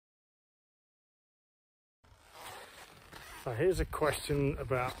So here's a question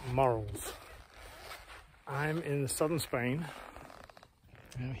about morals. I'm in southern Spain,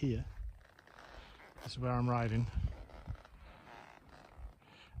 out here. This is where I'm riding.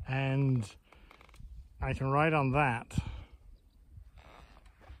 And I can ride on that,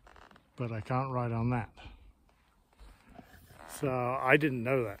 but I can't ride on that. So I didn't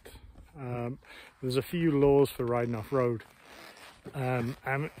know that. There's a few laws for riding off-road. I'm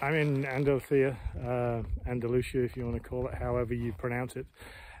in Andalusia, Andalusia, if you want to call it, however you pronounce it.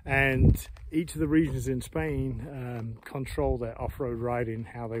 And each of the regions in Spain control their off-road riding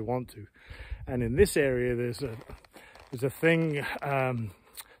how they want to. And in this area, there's a thing.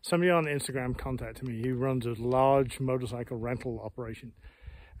 Somebody on Instagram contacted me. He runs a large motorcycle rental operation,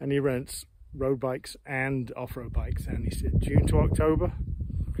 and he rents road bikes and off-road bikes. And he said, June to October,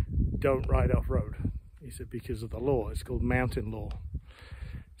 don't ride off-road. He said, because of the law. It's called mountain law.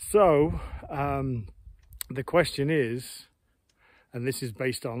 So the question is, and this is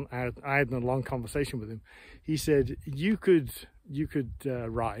based on, I had a long conversation with him. He said, you could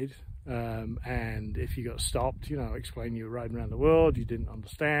ride, and if you got stopped, you know, explain you were riding around the world, you didn't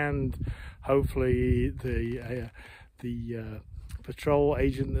understand. Hopefully the patrol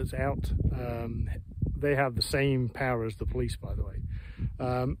agent that's out, they have the same power as the police, by the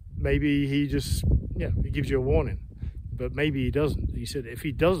way. Maybe he just, he gives you a warning, but maybe he doesn't. He said if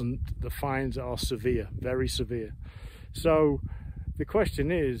he doesn't, the fines are severe, very severe. So the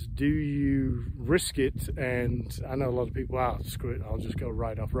question is, do you risk it? And I know a lot of people, screw it, I'll just go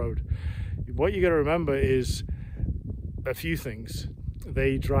ride off-road. What you got to remember is a few things.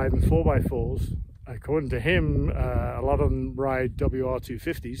 They drive in 4x4s. According to him, a lot of them ride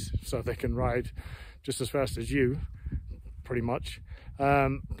WR250s, so they can ride just as fast as you, pretty much.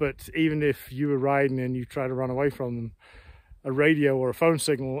 But even if you were riding and you try to run away from them, a radio or a phone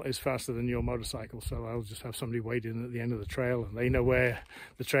signal is faster than your motorcycle. So I'll just have somebody waiting at the end of the trail, and they know where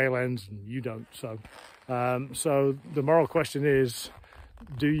the trail ends and you don't. So so the moral question is,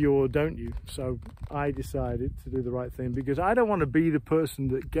 do you or don't you? So I decided to do the right thing, because I don't want to be the person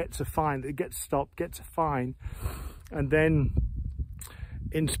that gets a fine, that gets stopped, gets a fine, and then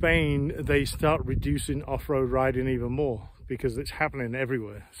in Spain they start reducing off-road riding even more, because it's happening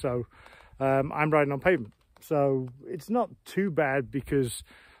everywhere. So I'm riding on pavement. So it's not too bad, because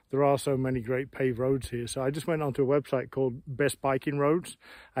there are so many great paved roads here. So I just went onto a website called Best Biking Roads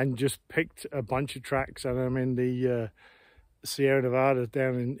and just picked a bunch of tracks. And I'm in the Sierra Nevada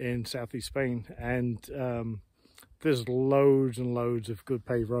down in southeast Spain. And there's loads and loads of good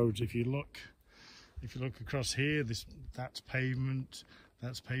paved roads. If you look across here, that's pavement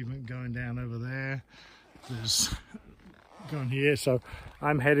going down over there. There's going here. So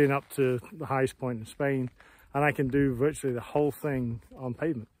I'm heading up to the highest point in Spain, and I can do virtually the whole thing on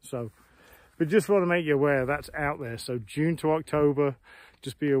pavement. So, but just want to make you aware that's out there. So June to October,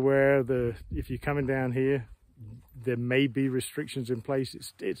 just be aware if you're coming down here, there may be restrictions in place.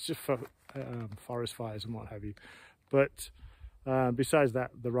 It's just for forest fires and what have you. But besides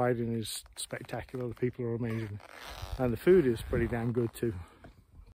that, the riding is spectacular. The people are amazing, and the food is pretty damn good too.